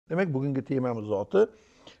Demak, bugungi temamiz zoti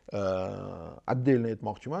отдельно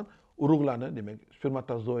aytmoqchiman. Urug'larni, demak,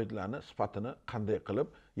 spermatozoidlarni sifatini qanday qilib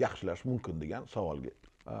yaxshilash mumkin degan savolga.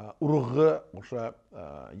 Urug'i o'sha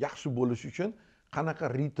yaxshi bo'lish uchun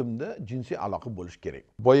qanaqa ritmda jinsiy aloqa bo'lish kerak?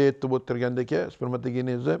 Boya aytib o'tirgandek,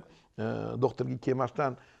 spermatogenezi doktorga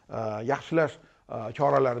kelmasdan yaxshilash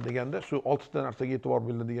choralari deganda shu 6 ta narsaga e'tibor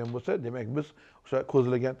beriladigan bo'lsa, demak biz o'sha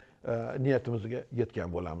ko'zlagan niyatimizga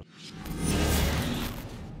yetgan bo'lamiz.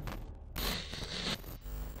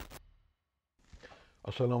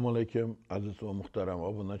 Assalomu alaykum aziz va muhtaram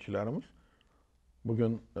obunachilarimiz.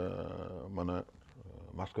 Bugun mana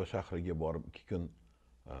Moskva shahriga borib 2 kun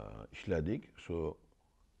ishladik. Shu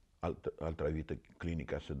ultravita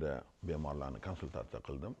klinikasida bemorlarni konsultatsiya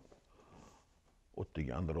qildim.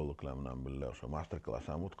 O'tdagi androloglar bilan birga o'sha master klass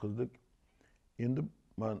ham o'tkazdik. Endi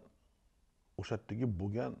men o'sha yerdagi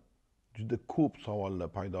bo'lgan juda ko'p savollar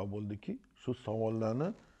paydo bo'ldiki, shu savollarni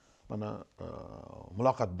mana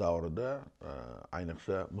muloqot davrida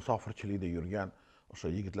ayniqsa musofirchilikda yurgan o'sha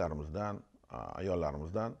yigitlarimizdan,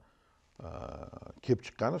 ayollarimizdan kelib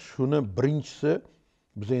chiqqani. Shuni birinchisi,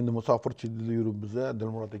 biz endi musofirchilikda yurib biza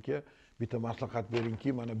Dilmurod aka bitta maslahat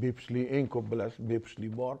beringki, mana bepishlik eng ko'p bilasiz,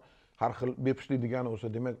 bepishlik bor. Har xil bepishlik degani o'sha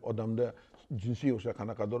demak odamda jinsiy o'sha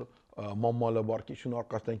qanaqadir muammolar borki, shuni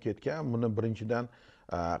orqasidan ketgan. Buni birinchidan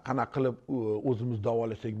qanaqa qilib o'zimiz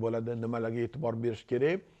davolasak bo'ladi, nimalarga e'tibor berish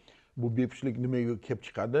kerak? Bu bepishlik nimaga kelib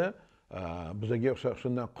chiqadi? Bizga o'sha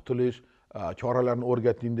shundan qutulish choralarini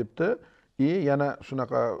o'rgating debdi. Yana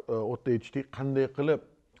shunaqa o'tda aytishdek, qanday qilib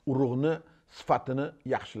urug'ni sifatini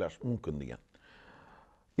yaxshilash mumkin degan.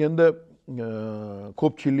 Endi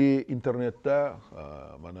ko'pchilik internetda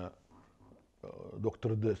mana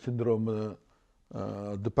doktor D sindromini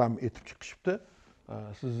deb ham aytib chiqishibdi.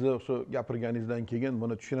 Sizni o'sha gapirganingizdan keyin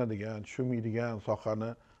buni tushunadigan, tushunmaydigan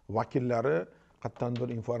sohani vakillari qayerdandir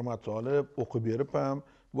informatsiya olib, o'qib berib ham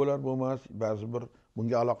bo'lar bo'lmas, ba'zi bir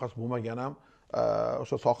bunga aloqasi bo'lmagan ham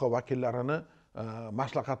o'sha soha vakillarini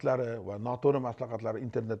maslahatlari va noto'g'ri maslahatlari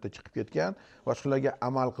internetda chiqib ketgan va shularga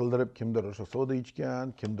amal qildirib kimdir o'sha soda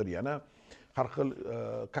ichgan, kimdir yana har xil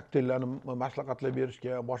kokteyllarni maslahatlar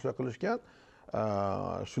berishgan, boshqa qilishgan.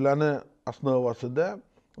 Shularni asnosida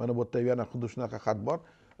mana bu yerda yana xuddi shunaqa xat bor.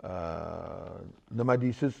 Nima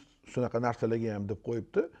deysiz shunaqa narsalarga ham deb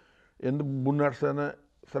qo'yibdi. Endi bu narsani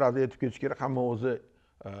sirasi aytib ketish kerak. Hamma o'zi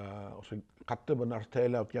o'sha qattiq bir narsa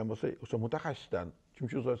tayyorlayotgan bo'lsa, o'sha mutaxassisdan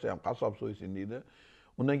chumchuq so'ysa ham qassob so'ysin deydi.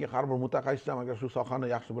 Undan keyin har bir mutaxassis ham agar shu sohani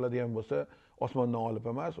yaxshi biladigan bo'lsa, osmondan olib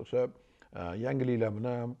emas, o'sha yangiliklar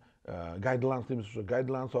bilan guidelines deymiz, o'sha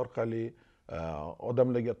guidelines orqali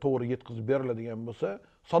odamlarga to'g'ri yetkazib beriladigan bo'lsa,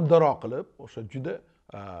 soddaroq qilib, o'sha juda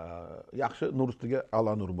yaxshi nur ustiga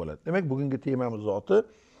a'lo nur bo'ladi. Demak, bugungi temamiz zoti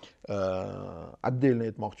отдельно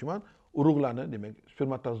aytmoqchiman. Urug'larni, demak,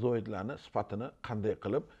 spermatozoidlarni sifatini qanday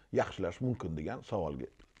qilib yaxshilash mumkin degan savolga.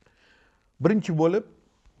 Birinchi bo'lib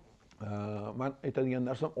men aytadigan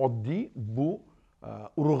narsam oddiy, bu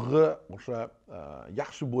urug'i o'sha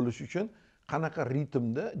yaxshi bo'lish uchun qanaqa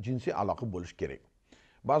ritmda jinsiy aloqa bo'lish kerak.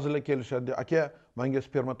 Ba'zilar kelishadi, aka, menga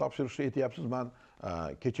sperma topshirishni aytyapsiz, men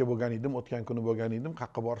kecha bo'lgan edim, o'tgan kuni bo'lgan edim,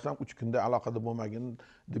 qayerga borsam 3 kunda aloqada bo'lmagin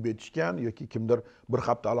deb aytishgan yoki kimdir bir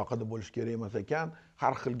hafta aloqada bo'lish kerak emas ekan,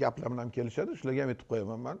 har xil gaplar bilan kelishadi. Shularga ham aytib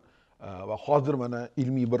qo'yaman men. Va hozir mana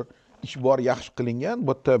ilmiy bir ish bor, yaxshi qilingan.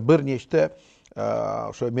 Bu yerda bir nechta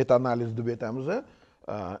o'sha meta-analiz deb aytamiz,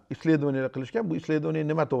 исследование qilishgan. Bu исследование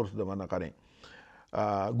nima to'g'risida mana qarang.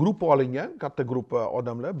 Gruppa olingan, katta gruppa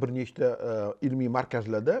odamlar bir nechta ilmiy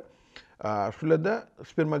markazlarda shularda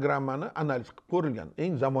spermogrammani analiz qilib ko'rilgan.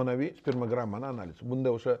 Eng zamonaviy spermogrammani analiz.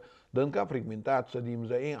 Bunda o'sha DNK fragmentatsiya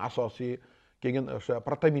deymiz, eng asosiy, keyin o'sha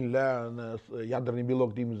proteinlarni, yadroviy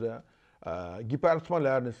belok deymiz,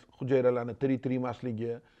 gipersmolarni hujayralarni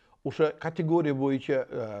tiriymasligi, o'sha kategoriya bo'yicha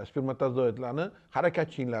spermatozoidlarni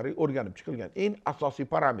harakatchanligi o'rganib chiqilgan. Eng asosiy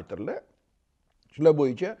parametrlar shular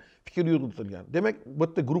bo'yicha fikr yuritilgan. Demak, bu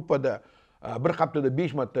yerda gruppada bir haftada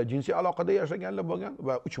 5 marta jinsiy aloqada yashaganlar bo'lgan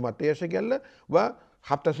va 3 marta yashaganlar va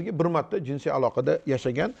haftasiga 1 marta jinsiy aloqada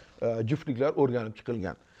yashagan juftliklar o'rganib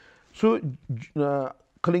chiqilgan. Shu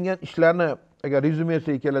qilingan ishlarni agar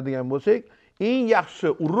rezyumesiga keladigan bo'lsak, eng yaxshi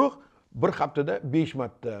urug' bir haftada 5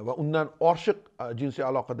 marta va undan oshiq jinsiy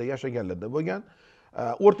aloqada yashaganlarda bo'lgan.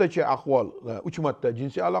 O'rtacha ahvol 3 marta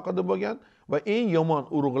jinsiy aloqada bo'lgan va eng yomon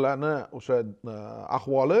urug'larni o'sha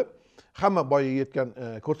ahvoli hamma boya yetgan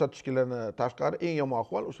ko'rsatkichlardan tashqari eng yomon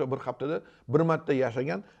ahvol o'sha bir haftada 1 marta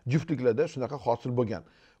yashagan juftliklarda shunaqa hosil bo'lgan.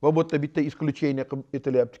 Va bu yerda bitta исключение qilib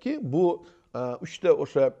aytilyaptiki, bu 3 ta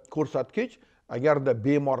o'sha ko'rsatkich agarda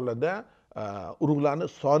bemorlarda urug'larni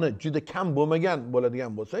soni juda kam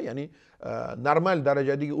bo'ladigan bo'lsa, ya'ni normal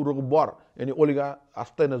darajadagi urug'i bor, ya'ni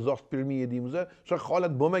oligospermiya deymiz, o'sha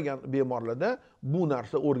holat bo'lmagan bemorlarda bu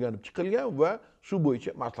narsa o'rganib chiqilgan va shu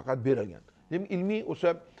bo'yicha maslahat berilgan. Demak, ilmiy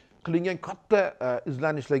o'sha qilingan katta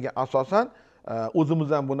izlanishlarga asosan o'zimiz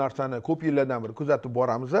ham bu narsani ko'p yillardan beri kuzatib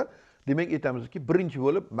boramiz. Demak, aytamizki, birinchi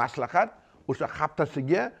bo'lib maslahat o'sha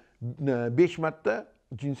haftasiga 5 marta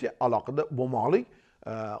jinsiy aloqada bo'lmoqlik,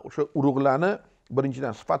 o'sha urug'larni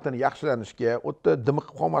birinchidan sifatini yaxshilanishga, o'tda dimiq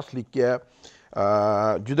qolmaslikka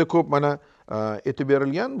juda ko'p mana aytib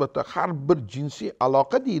berilgan. Bu yerda har bir jinsiy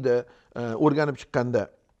aloqa deydi o'rganib chiqqanda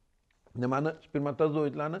nimani,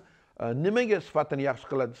 spermatozoidlarni nimaga sifatini yaxshi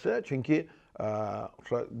qiladi desa, chunki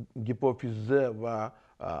o'sha gipofizni va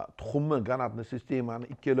tuxumni gonadniy sistemani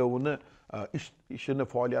ikkalovini ishini,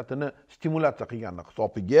 faoliyatini stimulyatsiya qilganlik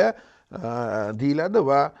hisobiga deyiladi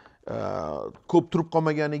va ko'p turib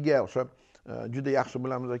qolmaganiga o'sha juda yaxshi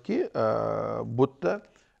bilamizki, bu yerda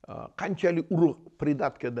qanchalik urug'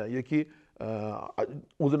 pridatkada yoki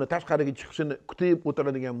o'zini tashqariga chiqishini kutib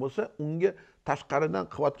o'tiradigan bo'lsa, unga tashqaridan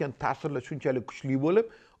qilayotgan ta'sirlar shunchalik kuchli bo'lib,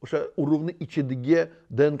 o'sha urug'ni ichidagi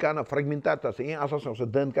DNKni fragmentatsiyasi, eng asosiy o'sha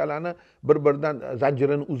DNKlarni bir-biridan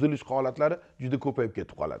zanjirini uzilish holatlari juda ko'payib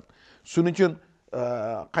ketib qoladi. Shuning uchun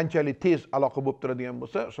qanchalik tez aloqa bo'lib turadigan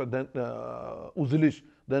bo'lsa, o'sha uzilish,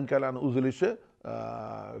 DNKlarning uzilishi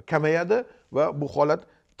kamayadi va bu holat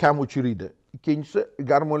kam uchraydi. Ikkinchisi,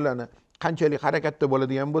 gormonlarni qanchalik harakatda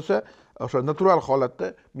bo'ladigan bo'lsa, o'sha natural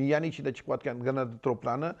holatda miyani ichida chiqayotgan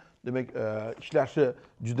gonadotroplarni demak ishlashi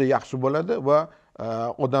juda yaxshi bo'ladi va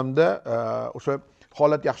odamda o'sha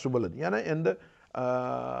holat yaxshi bo'ladi. Yana endi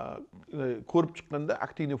ko'rib chiqqanda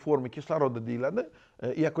aktivniy forma kislorodda deyiladi.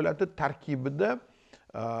 Eyakulyatsiya tarkibida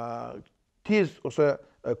tez o'sha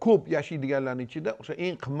ko'p yashaydiganlarning ichida o'sha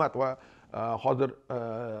eng qimmat va hozir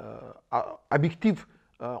obyektiv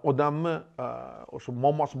odamni o'sha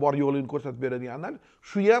muammosi bor yo'qligini ko'rsatib beradiganlar,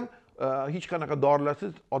 shu ham hech qanaqa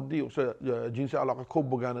dorilarsiz oddiy o'sha jinsiy aloqa ko'p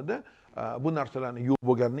bo'lganida bu narsalarni yo'q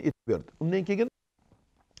bo'lganini aytib berdi. Undan keyin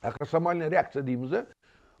akrosomalniy reaksiya deymiz.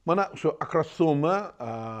 Mana shu akrosoma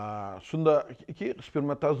shundaki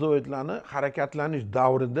spermatozoidlarni harakatlanish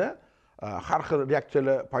davrida har xil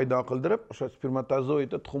reaksiyalar paydo qildirib, o'sha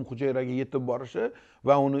spermatozoidni tuxum hujayraga yetib borishi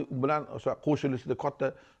va uni bilan o'sha qo'shilishida katta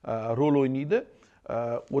rol o'ynaydi.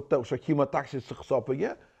 O'tda o'sha kemotaksis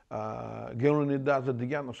hisobiga gelonidaza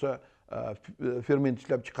degan o'sha ferment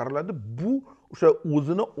ishlab chiqariladi. Bu o'sha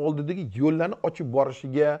o'zini oldidagi yo'llarni ochib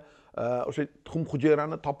borishiga, o'sha tuxum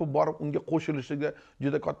hujayrani topib borib unga qo'shilishiga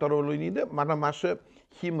juda katta rol o'ynaydi. Mana shu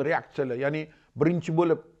kim reaksiyalar, ya'ni birinchi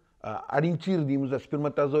bo'lib orientir deymiz,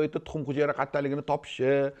 spermatozoidni tuxum hujayra qattaligini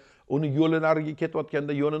topishi, uni yo'llariga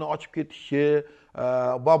ketayotganda yo'lini ochib ketishi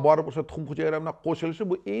va borib o'sha tuxum hujayra bilan qo'shilishi,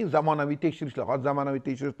 bu eng zamonaviy tekshirishlar. Hozir zamonaviy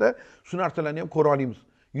tekshirishda shu narsalarni ham ko'ra olamiz.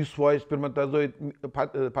 100% spermatozoid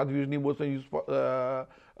podvижный bo'lsa,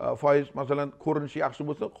 100% masalan ko'rinishi yaxshi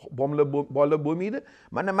bo'lsa, bola bo'lmaydi.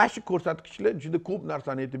 Mana shu ko'rsatkichlar juda ko'p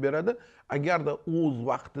narsani aytib beradi. Agarda o'z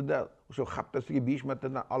vaqtida o'sha haftasiga 5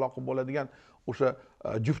 martadan aloqa bo'ladigan o'sha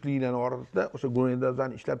juftliklarning orasida o'sha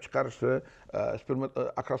gonadazani ishlab chiqarishi,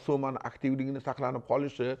 akrosomani aktivligini saqlanib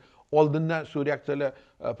qolishi, oldindan shu reaksiyalar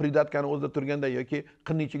pridatkani o'zida turganda yoki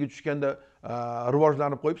qinning ichiga tushganda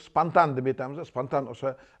rivojlanib qo'yib, spontan deb aytamiz, spontan o'sha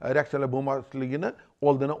reaksiyalar bo'lmasligini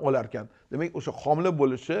oldini olar ekan. Demak, o'sha homila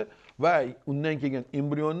bo'lishi va undan keyin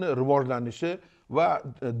embrionni rivojlanishi va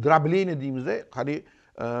drobleniya deymiz, qari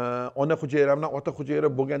ona hujayra bilan ota hujayra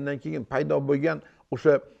bo'lgandan keyin paydo bo'lgan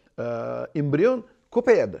o'sha embrion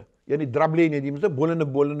ko'payadi. Ya'ni drobleniya deymiz,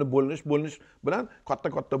 bo'linish bilan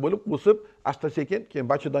katta bo'lib o'sib, asta-sekin keyin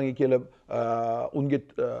bachadonga kelib, unga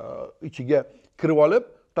ichiga kirib olib,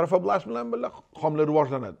 trofoblast bilan birga homila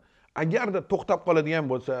rivojlanadi. Agarda to'xtab qoladigan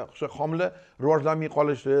bo'lsa, o'sha homila rivojlanmay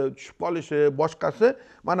qolishi, tushib qolishi, boshqasi,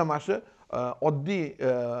 mana shu oddiy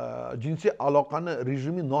jinsiy aloqani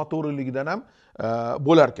rejimi noto'g'riligidan ham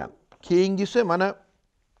bo'lar ekan. Keyingisi mana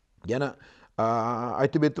yana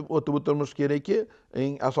aytib o'timiz kerakki,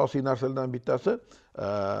 eng asosiy narsalardan bittasi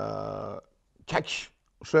chakish.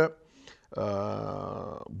 O'sha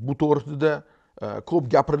bu to'g'risida ko'p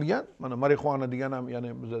gapirilgan. Mana marixuana degan ham,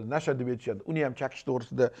 ya'ni bizda nasha deb aytishadi. Uni ham chakish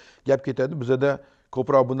to'g'risida gap ketadi. Bizda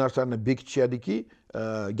ko'proq bu narsani bekitishadiki,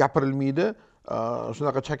 gapirilmaydi.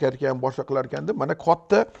 Shunaqa chakar ekan, boshqa qilar ekan deb. Mana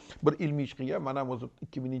katta bir ilmiy ish qilgan. Mana o'zi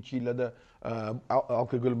 2000-yillarda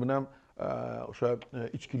alkogol bilan o'sha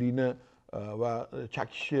ichkilikni va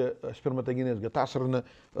chakishi spermatogenezga ta'sirini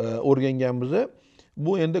o'rganganmiz.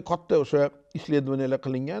 Bu endi katta o'sha исследование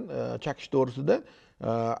qilingan chakish to'g'risida.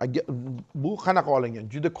 Bu qanaqa olingan?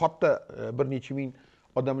 Juda katta bir necha ming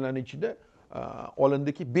odamlarning ichida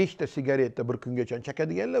olindiki 5 ta sigaretni bir kungacha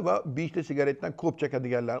chaqadiganlar va 5 ta sigaretdan ko'p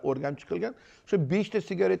chaqadiganlar o'rganib chiqilgan. O'sha 5 ta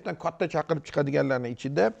sigaretdan katta chaqirib chiqadiganlarning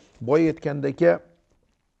ichida boya aytgandagi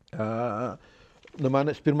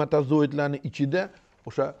nimani spermatozoidlarning ichida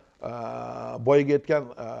o'sha boyaga aytgan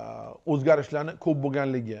o'zgarishlarni ko'p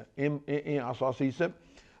bo'lganligi, eng asosiysi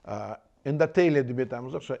endoteliya deb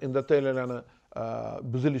aytamiz. O'sha endoteliyalarni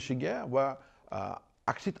buzilishiga va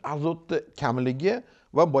oksid azotni kamligi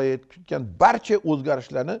va boya aytgan barcha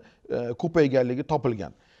o'zgarishlarni ko'payganligi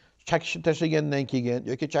topilgan. Chakishni tashlagandan keyin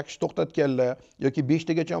yoki chakishni to'xtatganlar yoki 5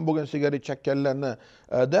 tagacha bo'lgan sigaret chakkanlarni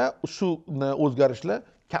da shu o'zgarishlar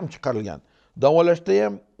kam chiqarilgan. Davolashda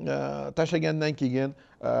ham tashlagandan keyin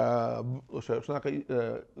o'sha shunaqa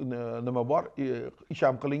nima bor, ish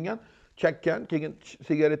ham qilingan. Chakkan, keyin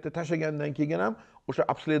sigaretni tashlagandan keyin ham o'sha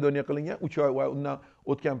obsledoniya qilingan 3 oy va undan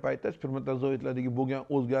o'tgan paytda spermatozoidlardagi bo'lgan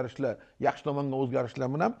o'zgarishlar, yaxshi tomonga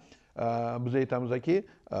o'zgarishlar bilan biz aytamizki,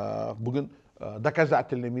 bugun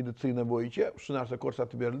doказательный meditsina bo'yicha shu narsa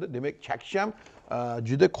ko'rsatib berildi. Demak, chakish ham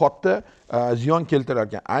juda katta ziyon keltirar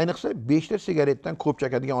ekan. Ayniqsa 5 ta sigaretdan ko'p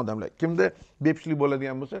chakadigan odamlar. Kimda bepishlik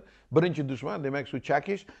bo'ladigan bo'lsa, birinchi dushman demak shu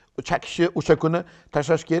chakishni o'sha kuni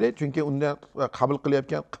tashlash kerak, chunki undan qabul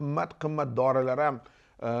qilayotgan qimmat dorilar ham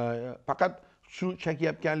faqat shu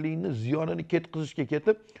chakayotganlikni ziyonini ketkazishga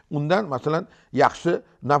ketib, undan masalan yaxshi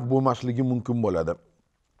naf bo'lmasligi mumkin bo'ladi.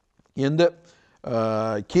 Endi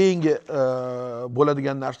keyingi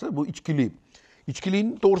bo'ladigan narsa bu ichkilik.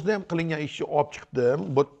 Ichkilikning to'g'risida ham qilingan ishni olib chiqdim.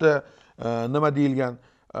 Bu yerda nima deyilgan?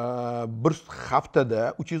 Bir haftada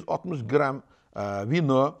 360 gram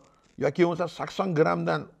vino yoki bo'lmasa 80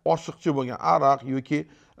 gramdan oshiqchi bo'lgan aroq yoki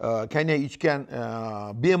Qanday ichgan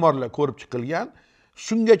bemorlar ko'rib chiqilgan.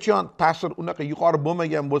 Shungacha ta'sir unaqa yuqori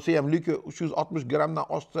bo'lmagan bo'lsa ham, lekin 360 gramdan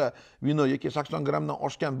oshsa vino yoki 80 gramdan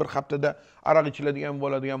oshgan bir haftada aroq ichiladigan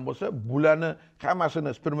bo'ladigan bo'lsa, bularni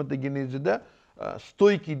hammasini spermatogenezida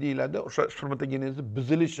stoyki deyiladi. O'sha spermatogenezni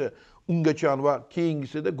buzilishi ungacha va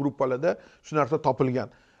keyingisida gruppalarda shu narsa topilgan.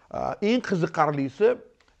 Eng qiziqarlisi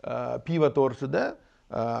pivo to'g'risida,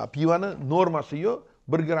 pivoni normasi yo'q.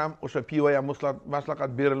 1 gram o'sha pivo ham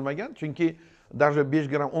maslahat berilmagan, chunki даже 5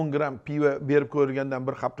 gram 10 gram pivo berib ko'rgandan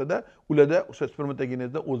bir haftada ularda o'sha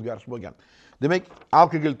spermatogenezda o'zgarish bo'lgan. Demak,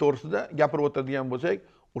 alkogol to'g'risida gapirib o'tadigan bo'lsak,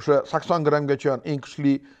 o'sha 80 gramgacha eng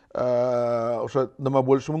kuchli o'sha nima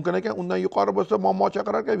bo'lishi mumkin ekan. Undan yuqori bo'lsa muammo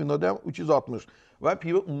chaqirar ekan, vinoda ham 360 va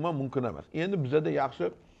pivo umuman mumkin emas. Endi bizda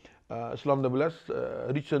yaxshi islomda bilasiz,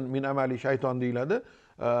 ritsin min amali shayton deyiladi.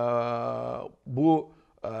 Bu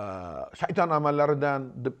shayton amallaridan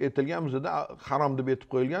deb aytilgan, bizda harom deb aytib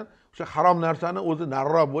qo'yilgan. O'sha harom narsani o'zi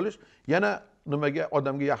nariroq bo'lish yana nimaga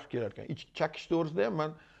odamga yaxshi kelar ekan. Chakish to'g'risida ham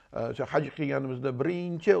men o'sha haj qilganimizda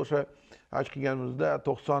birinchi o'sha haj qilganimizda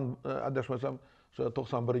 90 adashmasam o'sha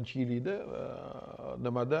 91-yil edi,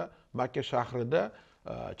 nimada Makka shahrida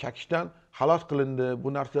chakishdan xalos qilindi. Bu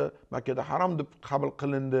narsa Makkada harom deb qabul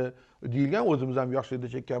qilindi deyilgan. O'zimiz ham yoshlikda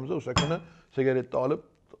chekkanmiz. O'sha kuni sigaretni olib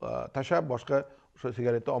tashlab boshqa o'sha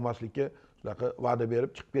sigaretni olmaslikka shunaqa va'da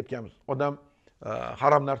berib chiqib ketganmiz. Odam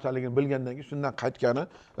harom narsaligini bilgandan keyin shundan qaytgani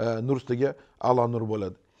nur ustiga a'lo nur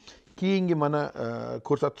bo'ladi. Keyingi mana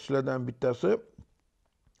ko'rsatishlardan bittasi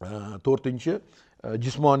 4-chi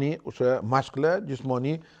jismoniy o'sha mashqlar,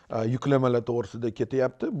 jismoniy yuklamalar to'g'risida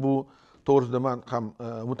ketyapti. Bu to'g'risida men ham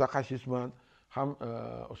mutaxassisman, ham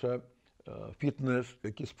o'sha fitness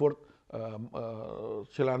yoki sport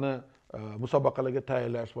chilarni musobaqalarga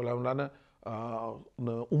tayyorlash bilan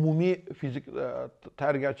umumiy fizik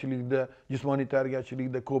tayyorgarchilikda, jismoniy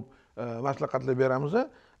tayyorgarchilikda ko'p maslahatlar beramiz.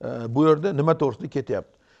 Bu yerda nima to'g'risida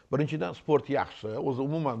ketyapti? Birinchidan, sport yaxshi, o'zi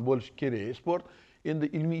umuman bo'lishi kerak sport. Endi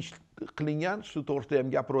ilmiy ish qilingan, shu to'g'risida ham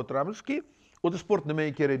gapirib o'tiramizki, o'zi sport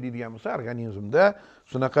nimaga kerak deydigan bo'lsa, organizmda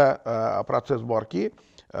shunaqa proses borki,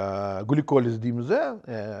 glikoliz deymiz,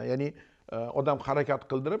 ya'ni odam harakat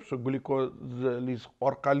qildirib, shu glikoliz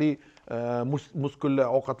orqali muskullar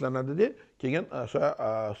ovqatlanadi-da, keyin o'sha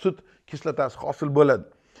sut kislotasi hosil bo'ladi.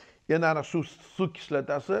 Endi ana shu sut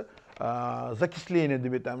kislotasi zakisleniya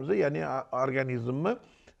deb aytamiz, ya'ni organizmni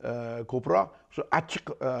ko'proq shu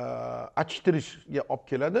achishtirishga olib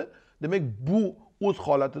keladi. Demak, bu o'z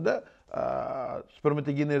holatida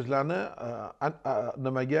spermatogenezlarni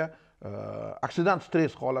nimaga oksidant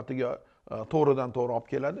stress holatiga to'g'ridan to'g'ri olib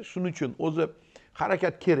keladi. Shuning uchun o'zi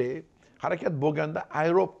harakat kerak. Harakat bo'lganda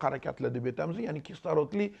aerob harakatlar deb aytamiz, ya'ni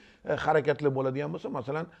kislorodli harakatlar bo'ladigan bo'lsa,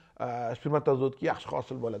 masalan, spermatozoidga yaxshi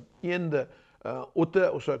hosil bo'ladi. Endi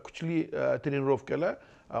o'ta o'sha kuchli trenirovkalar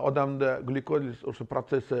odamda glikoliz o'sha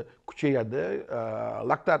prosessi kuchayadi,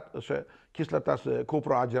 laktat o'sha kislotasi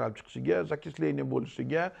ko'proq ajralib chiqishiga, zakisleniya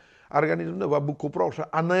bo'lishiga, organizmda va bu ko'proq o'sha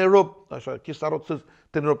anaerob o'sha kislorodsiz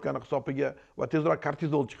trenirovkani hisobiga va tezroq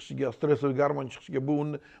kortizol chiqishiga, stressli gormon chiqishiga, bu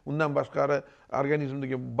undan tashqari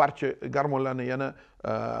organizmdagi barcha gormonlarni yana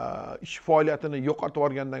ish faoliyatini yo'qotib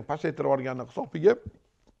yuborgandan, pasaytirib yuborgani hisobiga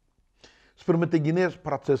spermatogenez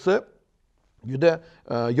protsessi juda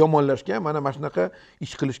yomonlashgan. Mana shunaqa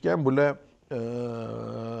ish qilishgan bular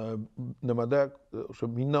nimada o'sha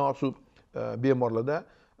minnosu bemorlarda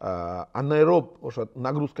anaerob o'sha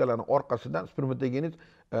nagruzkalarning orqasidan spermatogenez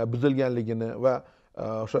buzilganligini va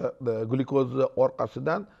o'sha glyukozni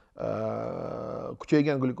orqasidan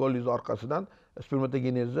kuchaygan glyukoliz orqasidan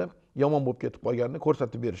spermatogenezni yomon bo'lib ketib qolganini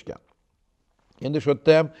ko'rsatib berishgan. Endi shu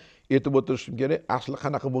yerda ham aytib o'tirishim kerak, asli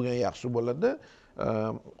qanaqa bo'lgan yaxshi bo'ladi.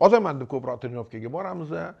 Ozaman deb ko'proq trenirovkaga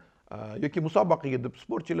boramiz, yoki musobaqaga deb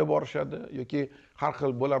sportchilar borishadi, yoki har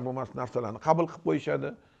xil bo'lar bo'lmas narsalarni qabul qilib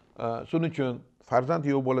qo'yishadi. Shuning uchun farzand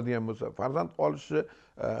yo'q bo'ladigan bo'lsa, farzand olishni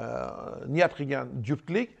niyat qilgan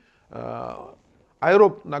juftlik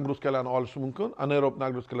aerob nagruzkalarni olishi mumkin, anaerob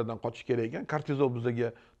nagruzkalardan qochish kerak ekan. Kortizol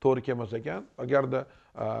bizga to'g'ri kelmas ekan. Agarda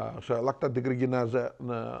o'sha laktat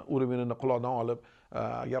degidrogenazani uровенini quloqdan olib,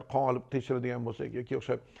 agar qon olib tekshiradigan bo'lsak yoki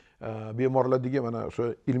o'sha bemorlardagi mana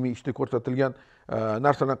o'sha ilmiy ishda ko'rsatilgan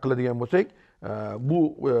narsalarni qiladigan bo'lsak, bu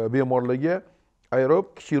bemorlarga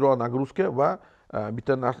aerob kichikroq nagruzka va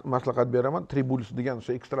bitta maslahat beraman, tribulis degan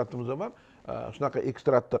o'sha ekstraktimiz bor. Shunaqa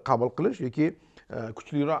ekstraktni qabul qilish yoki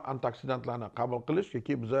kuchliroq antioksidantlarni qabul qilish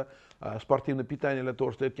yoki biza sportivniy pitaniyalar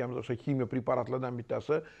to'g'risida aytganmiz, o'sha kimyo preparatlardan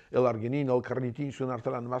bittasi L-arginin, L-karnitin shu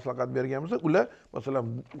narsalarni maslahat berganmiz. Ular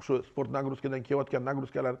masalan shu sport nagruzkadan kelayotgan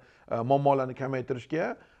nagruzkalar muammolarni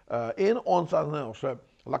kamaytirishga eng onsani o'sha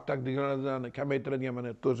laktat degradaziyani kamaytiradigan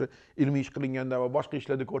mana o'sha ilmiy ish qilinganda va boshqa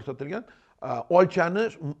ishlarda ko'rsatilgan olchani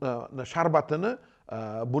sharbatini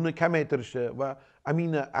buni kamaytirishi va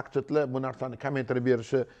amino oksidlar bu narsani kamaytirib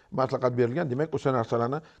berishi maslahat berilgan. Demak, o'sha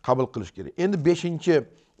narsalarni qabul qilish kerak. Endi 5-chi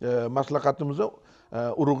maslahatimiz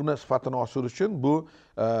urug'ni sifatini oshirish uchun bu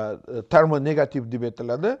termonegativ deb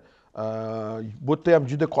aytiladi. Bu yerda ham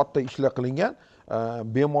juda katta ishlar qilingan.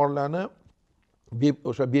 Bemorlarni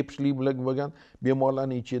o'sha bepishlik bilan bo'lgan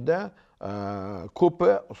bemorlarning ichida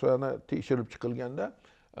ko'pi o'shani tekshirib chiqilganda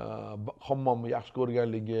hammomni yaxshi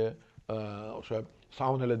ko'rganligi, o'sha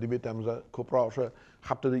saunalar deb aytamiz, ko'proq o'sha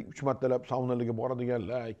haftada 3 martalab saunalarga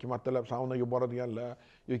boradiganlar, 2 martalab saunaga boradiganlar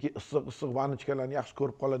yoki issiq vannichkalarni yaxshi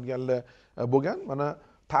ko'rib qoladiganlar bo'lgan. Mana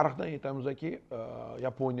tarixdan aytamizki,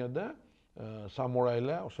 Yaponiyada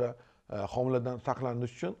samuraylar o'sha homiladan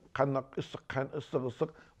saqlanish uchun qanday issiq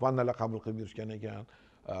vannalar qabul qilib yurishgan ekan.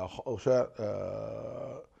 O'sha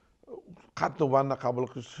qattiq vanna qabul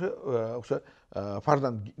qilishi o'sha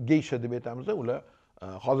farzand geysha deb aytamiz, ular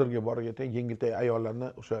hozirgi borayotgan yengiltay ayollarni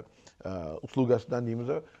o'sha uslugasidan deymiz,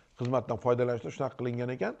 xizmatdan foydalanishda shunaqa qilingan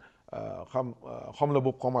ekan, ham homila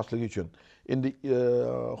bo'lib qolmasligi uchun. Endi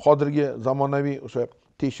hozirgi zamonaviy o'sha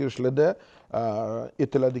tekshirishlarda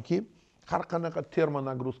aytiladiki, har qanaqa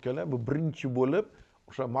termonagruzkalar bu birinchi bo'lib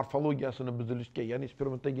o'sha morfologiyasini buzilishga, ya'ni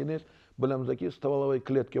spermatogenez bilamizki, stavolovoy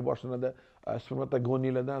kletka boshlanadi,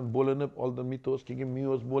 spermatogoniyalardan bo'linib, oldin mitoz, keyin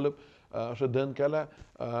meyoz bo'lib, o'sha DNKlar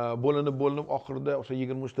bo'linib oxirida o'sha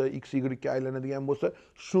 23 ta XY ga aylanadigan bo'lsa,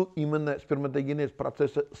 shu imенно spermatogenez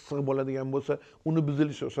protsessi issiq bo'ladigan bo'lsa, uni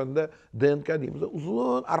buzilishi o'shanda DNK deymiz,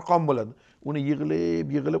 uzun arqon bo'ladi. Uni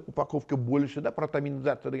yig'ilib upakovka bo'lishida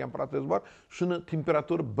protaminizatsiya degan proses bor. Shuni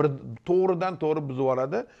temperatura to'g'ridan to'g'ri buzib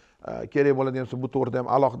yuboradi. Kerak bo'ladigan bo'lsa bu to'g'rida ham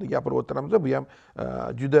alohida gapirib o'tiramiz. Bu ham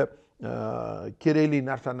juda kerakli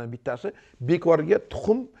narsalardan bittasi. Bekorga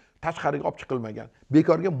tuxum tashqariga olib chiqilmagan,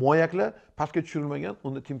 bekorga moyaklar pastga tushirilmagan,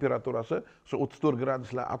 uni temperaturasi o'sha 34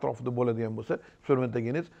 graduslar atrofida bo'ladigan bo'lsa,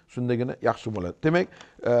 spermatogenez shundagina yaxshi bo'ladi. Demak,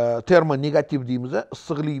 termonegativ deymiz,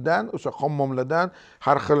 issiqlikdan, o'sha hammomlardan,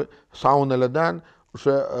 har xil saunalardan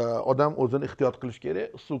o'sha odam o'zini ehtiyot qilish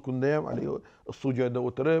kerak. Issiq kunda ham haligi issiq joyda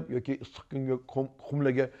o'tirib yoki issiq kunga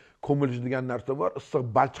xumlarga ko'milish degan narsa bor. Issiq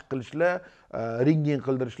balchiq qilishlar, rentgen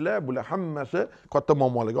qildirishlar, bular hammasi katta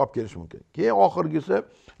muammolarga olib kelishi mumkin. Keyin oxirgisi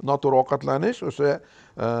noto'g'ri ovqatlanish. O'sha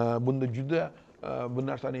bunda juda bu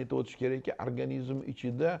narsani aytib o'tish kerakki, organizm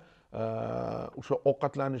ichida o'sha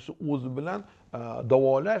ovqatlanishni o'zi bilan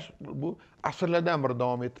davolash bu asrlardan beri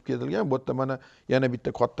davom etib ketilgan. Bu yerda mana yana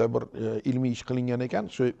bitta katta bir ilmiy ish qilingan ekan.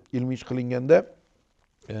 Shu ilmiy ish qilinganda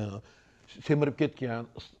semirib ketgan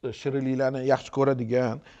shirinliklarni yaxshi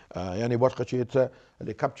ko'radigan, ya'ni boshqacha aytsa,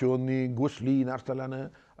 kopchonli, go'shtli narsalarni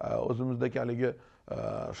o'zimizdagi haligi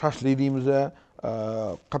shashlik deymiz,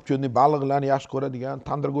 kopchonli baliqlarni yaxshi ko'radigan,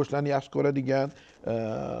 tandir go'shtlarni yaxshi ko'radigan,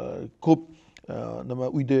 ko'p nima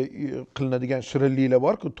uyda qilinadigan shirinliklar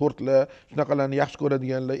bor-ku, tortlar, shunaqalarni yaxshi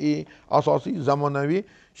ko'radiganlar, asosiy zamonaviy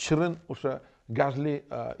shirin o'sha gazli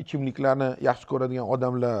ichimliklarni yaxshi ko'radigan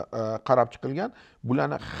odamlar qarab chiqilgan.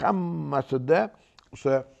 Bularni hammasida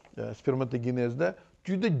o'sha spermatogenezda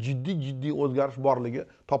juda jiddiy o'zgarish borligi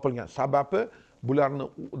topilgan. Sababi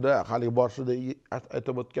bularnida haligi boshida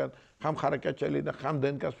aytib o'tgan ham harakatchanlikda, ham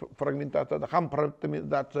DNK fragmentatsiyada, ham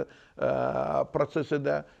proteinizatsiya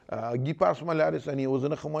protsessida gipersmolarис, ya'ni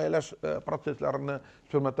o'zini himoyalash prosesslarini,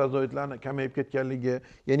 spermatozoidlarni kamayib ketganligi,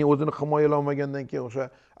 ya'ni o'zini himoyalamagandan keyin o'sha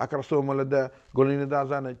akrosomalarda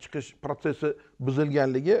golinidazani chiqish prosessi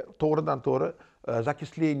buzilganligi to'g'ridan to'g'ri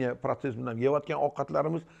zakisleniya prosessi bilan yeyotgan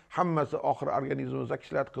ovqatlarimiz hammasi oxiri organizmni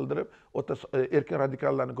zakislat qildirib, o'ta erkin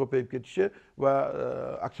radikallarning ko'payib ketishi va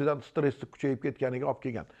oksidant stressni kuchayib ketganiga olib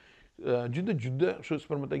kelgan. Juda shu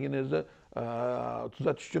spermatogenezni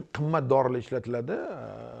tuzatish uchun qimmat dorilar ishlatiladi.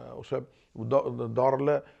 O'sha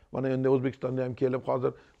dorilar mana endi O'zbekistonda ham kelib,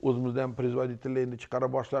 hozir o'zimizda ham производительlar endi chiqara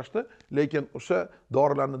boshlashdi. Lekin o'sha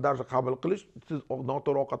dorilarni darza qabul qilish, siz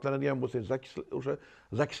noto'g'ri ovqatlanadigan bo'lsangiz, o'sha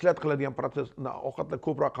zakislat qiladigan prosesni ovqatlar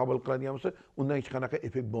ko'proq qabul qiladigan bo'lsa, undan hech qanaqa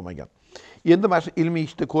effekt bo'lmagan. Endi mana shu ilmiy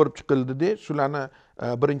ishda ko'rib chiqildi-da, shularni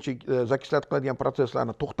birinchi zakislat qiladigan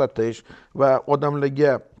proseslarni to'xtatish va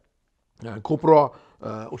odamlarga ko'proq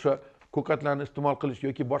o'sha ko'katlarni iste'mol qilish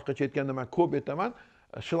yoki boshqacha aytganda men ko'p aytaman,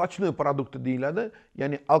 shlachnoy produkti deyiladi,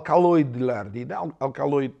 ya'ni alkaloidlar deydi,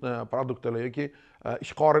 alkaloid produktlar yoki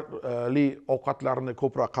ishqorli ovqatlarni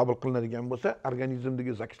ko'proq qabul qilinadigan bo'lsa,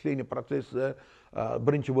 organizmdagi zakisleniya prosessi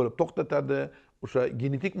birinchi bo'lib to'xtatadi, o'sha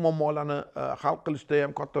genetik muammolarni hal qilishda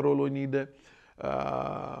ham katta rol o'ynaydi.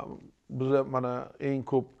 Biz mana eng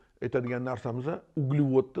ko'p aytadigan narsamiz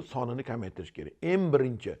uglevodni sonini kamaytirish kerak. Eng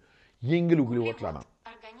birinchi yengil uglevodlarni.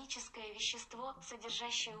 Органическое вещество,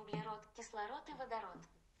 содержащее углерод, кислород и водород.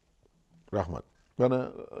 Rahmat.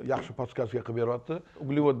 Mana yaxshi podkastga qilib beryapti.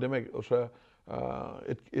 Uglevod demak o'sha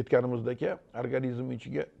aytganimizdagi organizm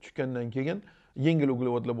ichiga tushgandan keyin yengil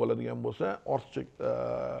uglevodlar bo'ladigan bo'lsa, ortiqcha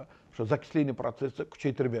o'sha zakisleniya prosessi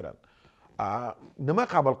kuchaytirib beradi. Nima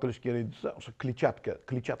qabul qilish kerak desa, o'sha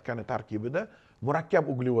kletchatkani tarkibida murakkab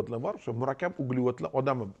uglevodlar bor. O'sha murakkab uglevodlar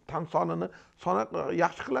odamni tan sonini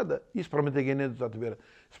yaxshi qiladi. Spermatogenez tuzatib beradi.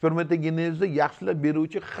 Spermatogenezni yaxshilab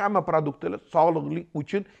beruvchi hamma produktlar sog'liqlik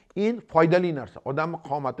uchun eng foydali narsa. Odamning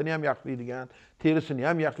qomatini ham yaxshilaydigan, terisini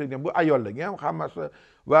ham yaxshilaydigan, bu ayollarga ham hammasi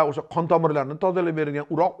va o'sha qon tomirlarini tozalab beradigan,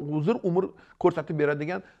 uzun umr ko'rsatib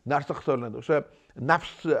beradigan narsa hisoblanadi. O'sha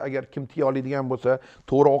nafsi agar kim tiya oladigan bo'lsa,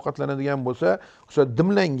 to'g'ri ovqatlanadigan bo'lsa, o'sha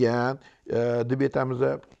dimlangan deb aytamiz.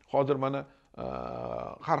 Hozir mana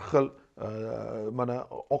har xil mana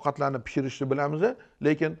ovqatlarni pishirishni bilamiz,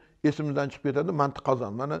 lekin esimizdan chiqib ketadi manti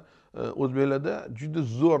qozon. Mana o'zbeklarda juda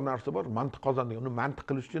zo'r narsa bor, manti qozon degan. Uni manti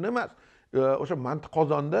qilish uchun emas. O'sha manti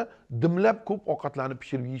qozonda dimlab ko'p ovqatlarni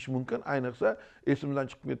pishirib yeyish mumkin. Ayniqsa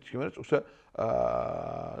esimizdan chiqib ketishi kerak. O'sha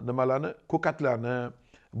nimalarni, ko'katlarni,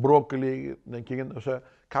 brokkolidan keyin o'sha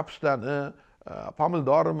kapustani,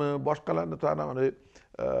 pomidormi, boshqalarni tanamani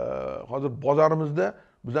hozir bozorimizda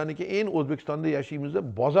bizaniki eng O'zbekistonda yashaymizda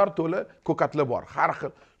bozor to'la ko'katlar bor, har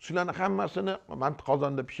xil. Shularni hammasini manti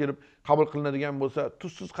qozonda pishirib qabul qilinadigan bo'lsa,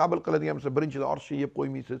 tuzsiz qabul qiladigan bo'lsa, birinchidan ortiqcha yeb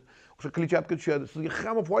qo'ymaysiz. O'sha kletchatka tushadi, sizga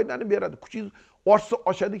hamma foydani beradi. Kuchingiz oshsa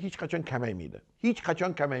oshadi, hech qachon kamaymaydi. Hech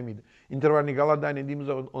qachon kamaymaydi. Intervalli голодание deymiz,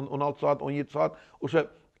 16 soat, 17 soat o'sha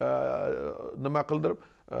nima qildirib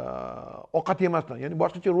ovqat yemasdan, ya'ni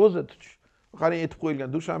boshqacha ro'za tutish. Qarang, aytib qo'yilgan,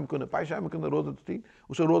 dushanba kuni, payshanba kuni ro'za tuting.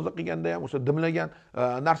 O'sha ro'za qilganda ham o'sha dimlagan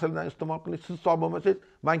narsalardan iste'mol qiling. Siz sog' bo'lmasangiz,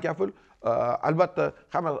 men kafil, albatta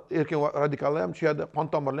hamma erkin radikallar ham tushadi,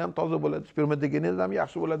 qon tomirlar ham toza bo'ladi, spermatogenez ham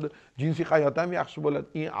yaxshi bo'ladi, jinsiy hayot ham yaxshi bo'ladi.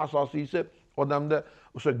 Eng asosiysi odamda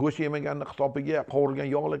o'sha go'sht yemaganning hisobiga,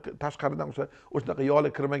 qovurilgan yog'lar tashqaridan o'sha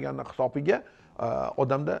yog'lar kirmaganning hisobiga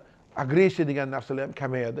odamda agressiya degan narsalar ham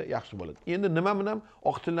kamayadi, yaxshi bo'ladi. Endi nima bilan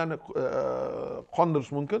oqsillarni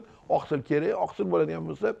qondirish mumkin? Oqsil kerak, oqsil bo'ladigan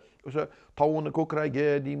bo'lsa, o'sha tovuqning ko'kragi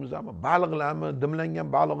deymizmi, baliqlarmi, dimlangan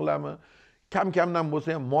baliqlarmi, kam-kamdan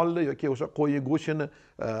bo'lsa ham molli yoki o'sha qo'y go'shtini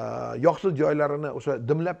yog'siz joylarini o'sha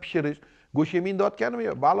dimlab pishirish. Go'sht yemayman deyotganimi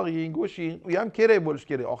yo'q, baliq yeng, go'sht yeng, u ham kerak bo'lishi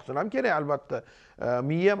kerak, oqsil ham kerak albatta.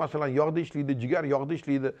 Miya masalan yog'da ishlaydi, jigar yog'da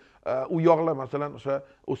ishlaydi. U yog'lar masalan o'sha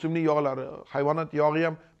o'simlik yog'lari, hayvonot yog'i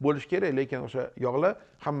ham bo'lishi kerak, lekin o'sha yog'lar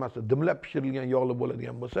hammasi dimlab pishirilgan yog'lar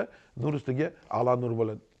bo'ladigan bo'lsa, nur ustiga a'lo nur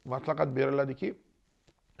bo'ladi. Maslahat beriladiki,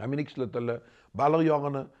 aminokislotalar, baliq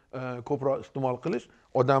yog'ini ko'proq iste'mol qilish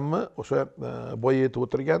odamni o'sha boya aytib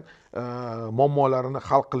o'tirgan muammolarini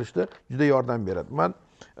hal qilishda juda yordam beradi. Men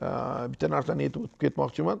bitta narsani aytib o'tib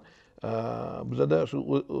ketmoqchiman. Bizda shu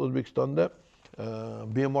O'zbekistonda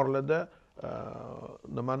bemorlarda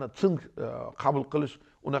nimani sink qabul qilish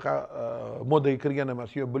unaqa modaga kirgan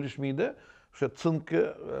emas, yo bilishmaydi. O'sha sinkni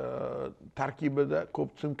tarkibida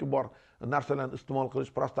ko'p sinki bor narsalarni iste'mol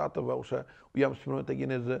qilish prostata va o'sha u ham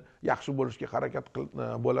spermatogenezi yaxshi bo'lishga harakat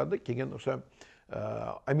bo'ladi. Keyin o'sha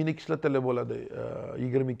aminokislotalar bo'ladi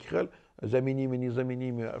 22 xil, zaminimiy,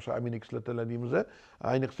 nizaminimiy o'sha aminokislotalar deymiz.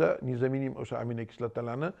 Ayniqsa nizaminimiy o'sha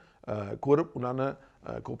aminokislotalarni ko'rib, ularni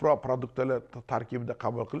ko'proq produktlar tarkibida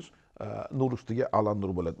qabul qilish nur ustiga a'lo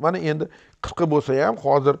nur bo'ladi. Mana endi qisqa bo'lsa ham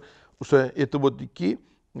hozir o'sha aytib o'tdikki,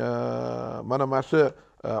 mana shu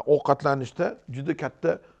ovqatlanishda juda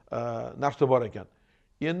katta narsa bor ekan.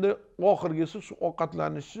 Endi oxirgisi shu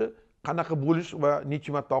ovqatlanishni qanaqa bo'lish va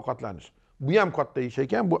necha marta ovqatlanish. Bu ham katta ish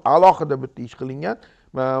ekan. Bu alohida bitta ish qilingan.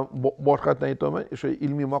 Boshqatdan aytaman, o'sha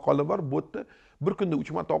ilmiy maqola bor. Bu yerda bir kunda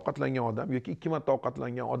 3 marta ovqatlangan odam yoki 2 marta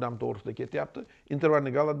ovqatlangan odam to'g'risida ketyapti.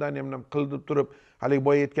 Intervalni golodaniya qilib turib, haligi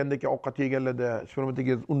boya aytgandek ovqat yeganlarda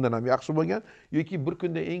spermatogenez undan ham yaxshi bo'lgan yoki bir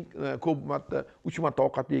kunda eng ko'p marta 3 marta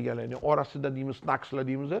ovqat yeganlarning orasida deymiz, snackslar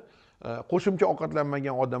deymiz, qo'shimcha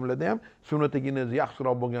ovqatlanmagan odamlarda ham spermatogenez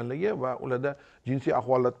yaxshiroq bo'lganligi va ularda jinsiy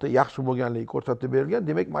ahvolotda yaxshi bo'lganligi ko'rsatib berilgan.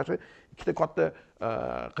 Demak, mana shu ikkita katta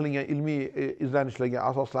qilingan ilmiy izlanishlarga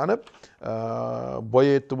asoslanib,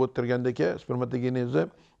 boya aytib o'tirgandek spermatogenezni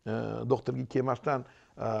doktorga kelmasdan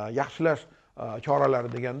yaxshilash choralari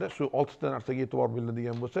deganda shu 6 ta narsaga e'tibor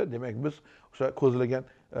beriladigan bo'lsa, demak biz o'sha ko'zlagan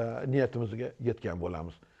niyatimizga yetgan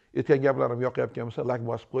bo'lamiz. Aytgan gaplarim yoqayotgan bo'lsa, like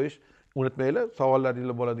bosib qo'yish unutmanglar.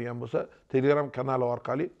 Savollaringiz bo'ladigan bo'lsa, Telegram kanali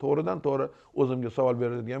orqali to'g'ridan to'g'ri o'zimga savol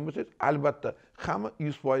beradigan bo'lsangiz, albatta hamma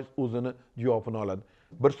 100% o'zini javobini oladi.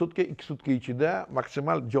 1 sutka, 2 sutka ichida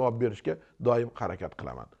maksimal javob berishga doim harakat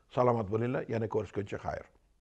qilaman. Salomat bo'linglar, yana ko'rishguncha xayr.